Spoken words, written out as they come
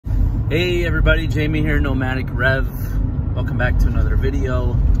Hey everybody, Jamie here, Nomadic Rev. Welcome back to another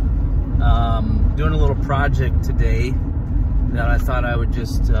video. Doing a little project today that I thought I would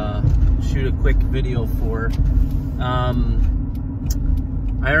just shoot a quick video for. I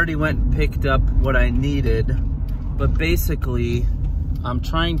already went and picked up what I needed, but basically I'm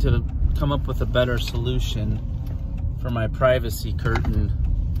trying to come up with a better solution for my privacy curtain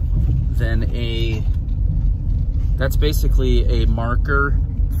than that's basically a marker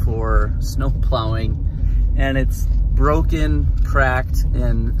for snow plowing, and it's broken, cracked,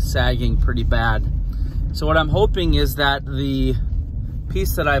 and sagging pretty bad. So what I'm hoping is that the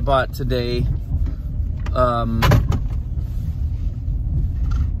piece that I bought today, I'm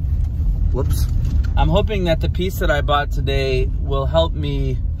hoping that the piece that I bought today will help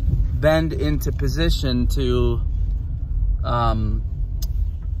me bend into position to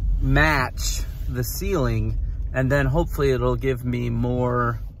match the ceiling, and then hopefully it'll give me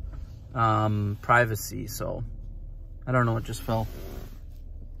more privacy. So I don't know, it just fell.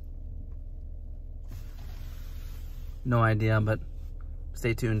 No idea, but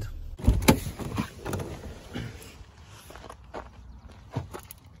stay tuned.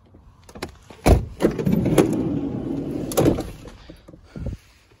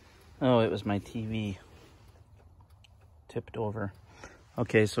 Oh, it was my TV tipped over.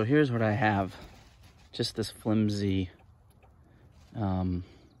 Okay, so here's what I have. Just this flimsy,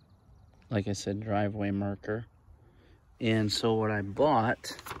 like I said, driveway marker. And so what I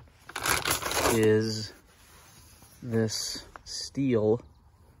bought is this steel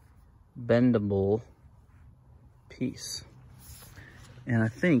bendable piece. And I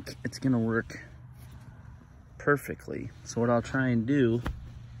think it's gonna work perfectly. So what I'll try and do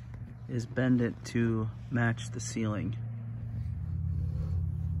is bend it to match the ceiling.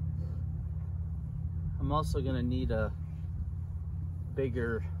 I'm also gonna need a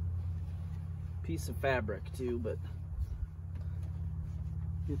bigger piece of fabric too, but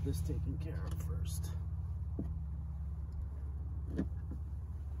get this taken care of first.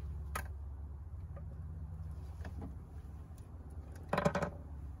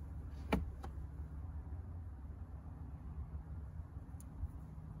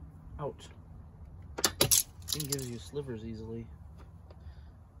 Ouch. Thing gives you slivers easily.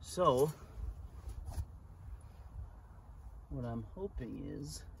 So what I'm hoping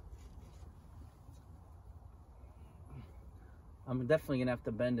is, I'm definitely gonna have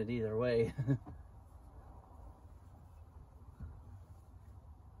to bend it either way.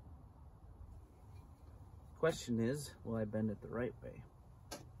 Question is, will I bend it the right way?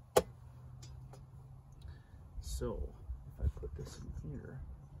 So if I put this in here,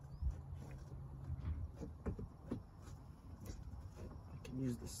 I can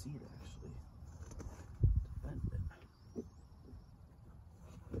use the seat actually to bend it.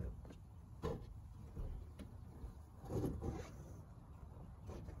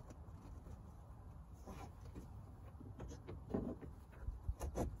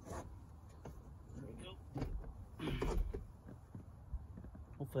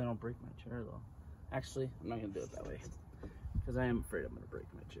 Hopefully I don't break my chair though. Actually, I'm not gonna do it that way because I am afraid I'm gonna break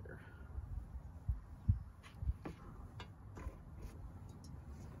my chair.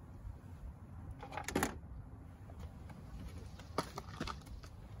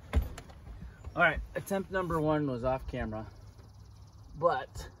 All right, attempt number one was off camera,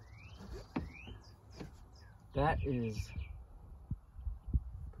 but that is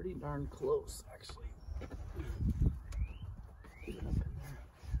pretty darn close actually. Get it up in there.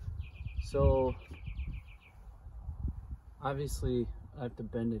 So obviously I have to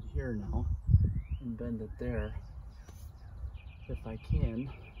bend it here now and bend it there if I can.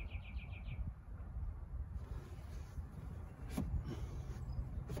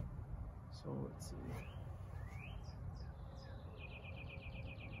 So let's see.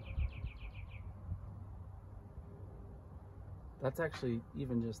 That's actually,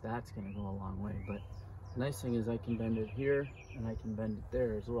 even just that's gonna go a long way, but the nice thing is I can bend it here and I can bend it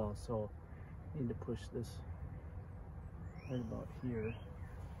there as well. So I need to push this right about here.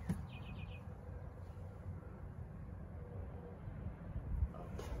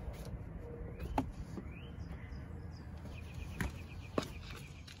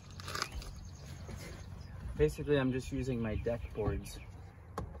 Basically, I'm just using my deck boards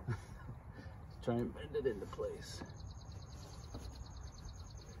to try and bend it into place.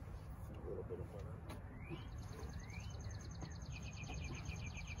 A little bit of butter.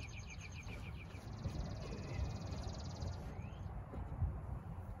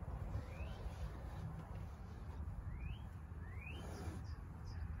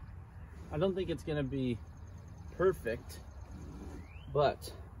 I don't think it's gonna be perfect,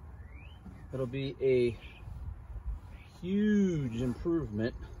 but It'll be a huge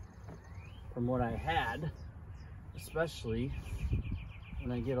improvement from what I had, especially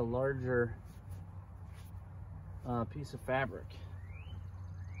when I get a larger piece of fabric.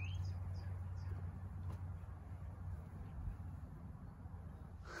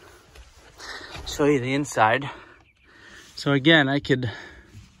 Show you the inside. So again, I could,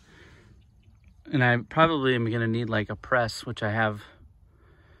 and I probably am gonna need like a press, which I have,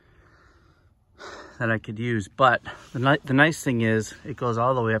 that I could use. But the nice thing is it goes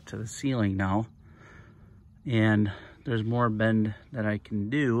all the way up to the ceiling now, and there's more bend that I can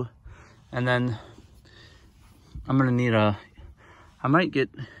do. And then I'm gonna need I might get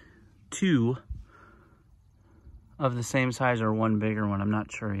 2 of the same size or 1 bigger one. I'm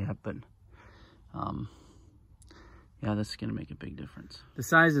not sure yet, but yeah, this is gonna make a big difference. The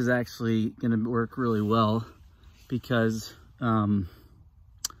size is actually gonna work really well because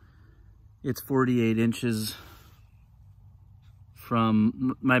it's 48 inches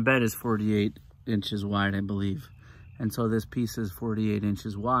from, my bed is 48 inches wide, I believe. And so this piece is 48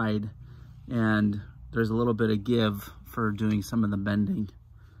 inches wide, and there's a little bit of give for doing some of the bending.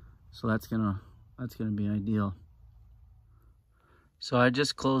 So that's gonna be ideal. So I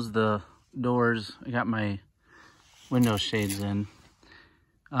just closed the doors. I got my window shades in.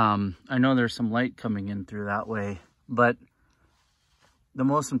 I know there's some light coming in through that way, but the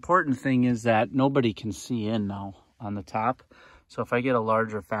most important thing is that nobody can see in now on the top. So if I get a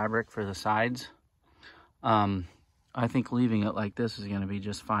larger fabric for the sides, I think leaving it like this is gonna be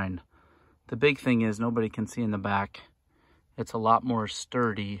just fine. The big thing is nobody can see in the back. It's a lot more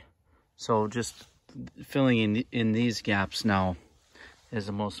sturdy. So just filling in these gaps now is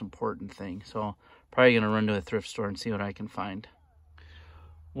the most important thing. So probably gonna run to a thrift store and see what I can find.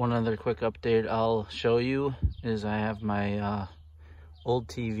 One other quick update I'll show you is I have my old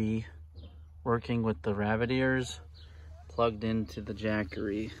TV working with the rabbit ears plugged into the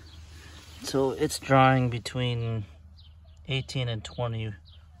jackery. So it's drawing between 18 and 20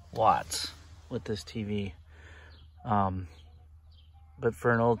 watts with this TV. But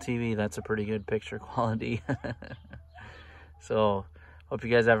for an old TV, that's a pretty good picture quality. So hope you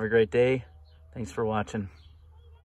guys have a great day. Thanks for watching.